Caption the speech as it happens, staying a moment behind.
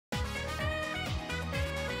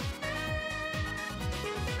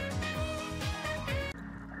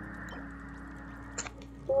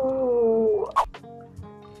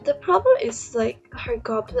the problem is like her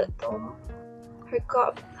goblet though. Her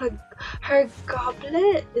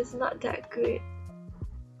goblet is not that good.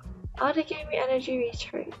 Oh, they gave me energy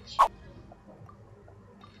recharge.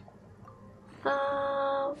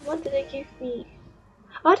 What did they give me?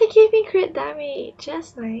 Oh, they gave me crit damage.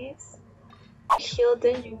 That's nice. Heal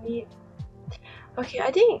than you need. Okay,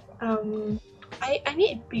 I think I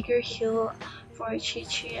need bigger heal for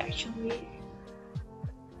Chi actually.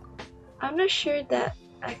 I'm not sure that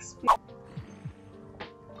XP.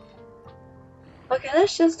 Okay,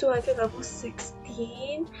 let's just do until level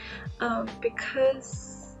 16.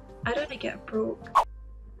 Because I don't want to get broke.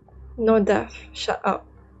 No death. Shut up.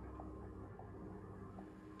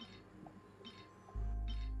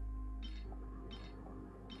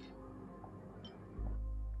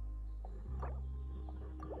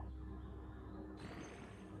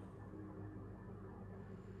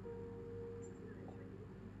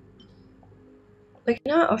 Like,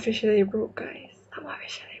 not officially broke, guys. I'm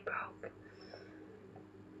officially broke.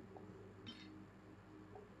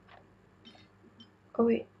 Oh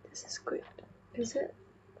wait, this is good. Is it?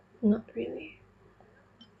 Not really.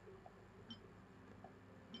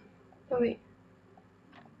 Oh wait.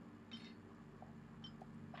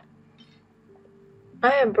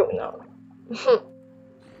 I am broke now.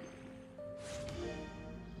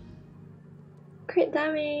 Crit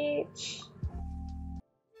damage.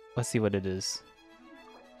 Let's see what it is.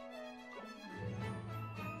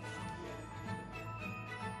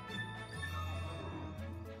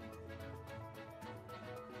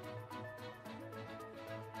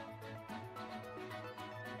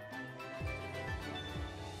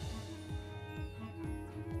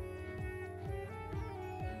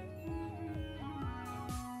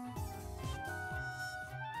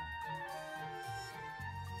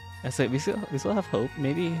 It's like we still have hope.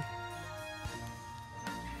 Maybe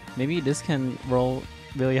this can roll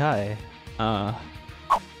really high.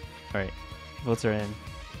 Alright. Votes are in.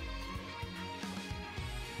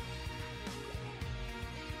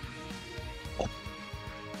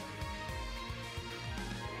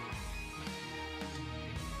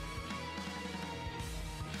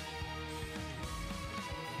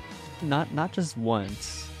 Not just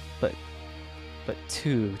once, but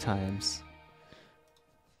 2 times.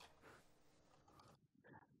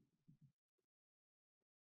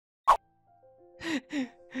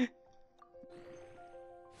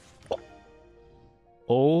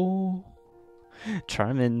 Oh,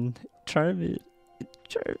 Charmin.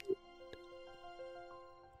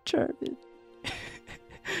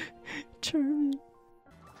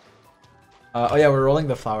 Oh yeah, we're rolling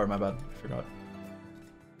the flower, my bad. Forgot.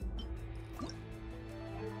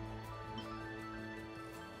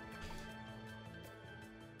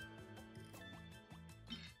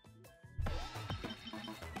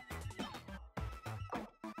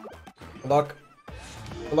 Good luck.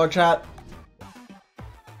 Good luck, chat.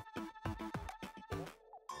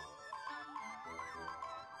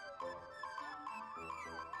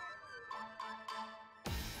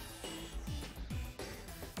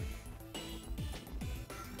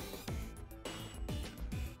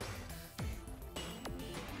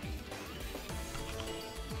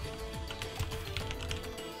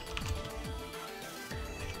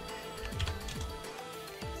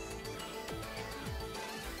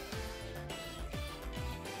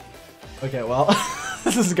 Okay, well,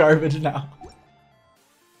 this is garbage now.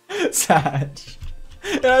 Sad.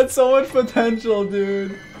 It had so much potential,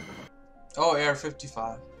 dude. Oh,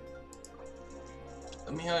 AR-55.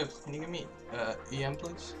 Let me help. Can you give me EM,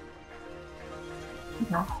 please?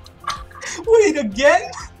 No. Wait,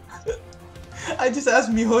 again? I just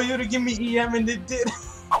asked MiHoYo to give me EM and it did.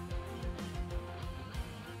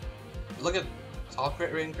 Look at all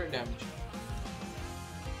crit rate and crit damage.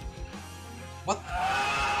 What?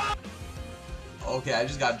 Okay, I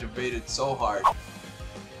just got debated so hard.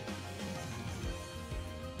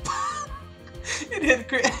 It hit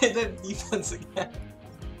crit, it hit defense again.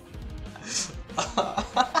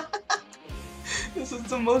 This is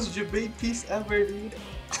the most debate piece ever, dude.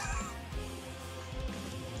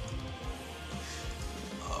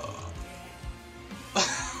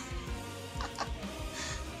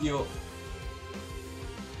 Yo.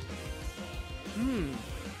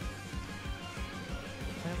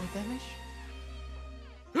 Melee damage?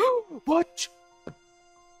 What?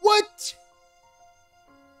 What?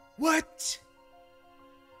 What?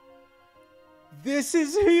 This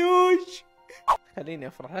is huge. خليني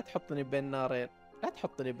افرح، لا تحطني بين نارين، لا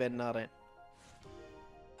تحطني بين نارين.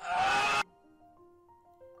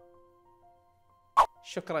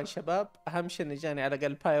 شكرا شباب، اهم شيء اني جاني على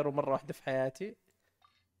الاقل بايرو مرة واحدة في حياتي.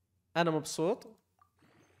 انا مبسوط.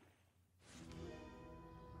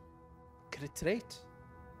 كريت ريت.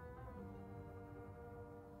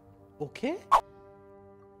 اوكي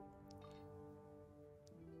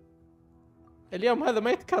اليوم هذا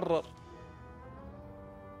ما يتكرر.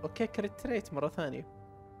 اوكي كريت ريت مرة ثانية.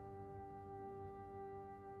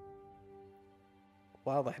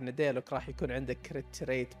 واضح ان ديلوك راح يكون عندك كريت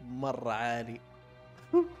ريت مرة عالي.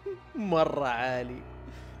 مرة عالي.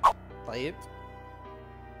 طيب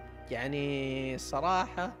يعني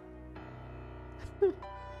صراحة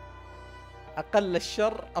اقل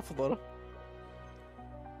الشر افضله.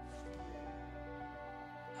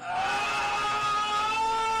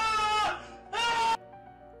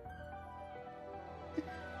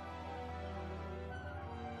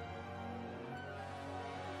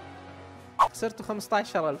 خسرتوا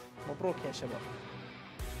 15,000. مبروك يا شباب.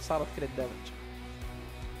 صارت كل الدمج.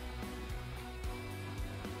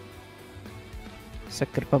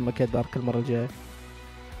 سكر فمك يا دارك المرة الجاية.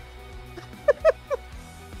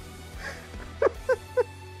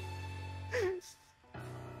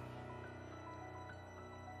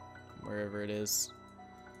 Wherever it is.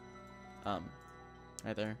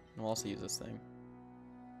 Right there. And we'll also use this thing.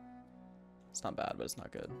 It's not bad, but it's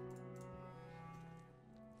not good.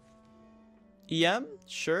 EM?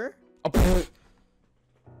 Sure. Oh,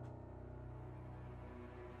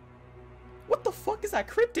 what the fuck is that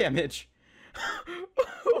crit damage?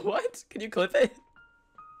 What? Can you clip it?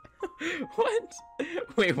 What?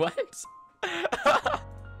 Wait, what?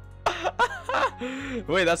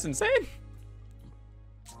 Wait, that's insane.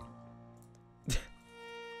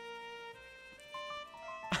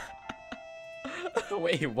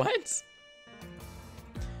 Wait, what?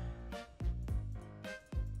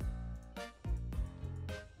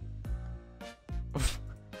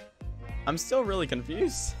 I'm still really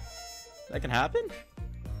confused. That can happen?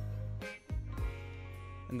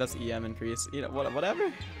 And that's EM increase. You know, whatever.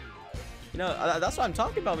 You know, that's what I'm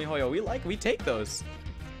talking about, MiHoYo. We take those.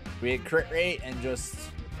 We had crit rate and just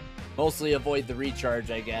mostly avoid the recharge,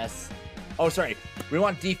 I guess. Oh, sorry. We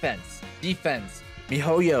want defense. Defense.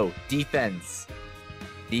 MiHoYo, defense.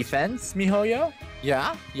 Defense, MiHoYo?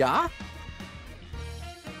 Yeah? Yeah?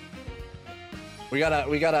 We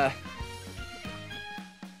gotta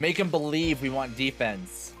make him believe we want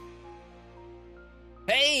defense.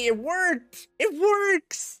 Hey, it worked! It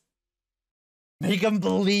works! Make him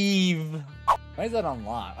believe. Why is that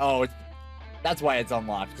unlocked? Oh, that's why it's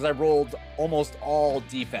unlocked, because I rolled almost all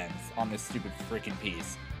defense on this stupid freaking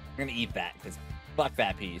piece. I'm gonna eat that, because fuck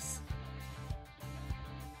that piece.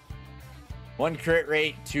 1 crit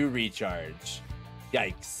rate, 2 recharge.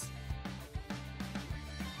 Yikes.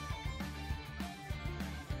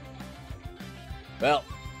 Well,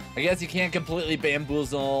 I guess you can't completely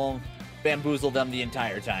bamboozle them the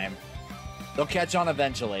entire time. They'll catch on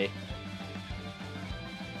eventually.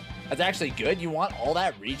 That's actually good. You want all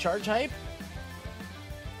that recharge hype?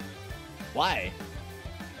 Why?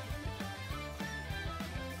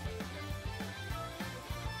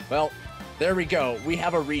 Well, there we go. We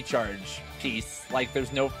have a recharge piece like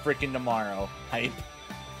there's no freaking tomorrow hype.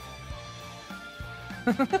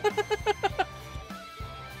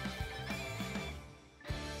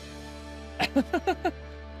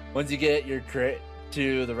 Once you get your crit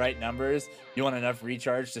to the right numbers, you want enough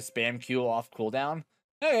recharge to spam Q off cooldown?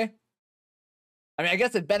 Okay. I mean, I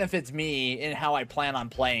guess it benefits me in how I plan on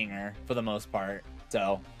playing her for the most part.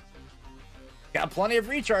 So, got plenty of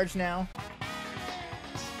recharge now.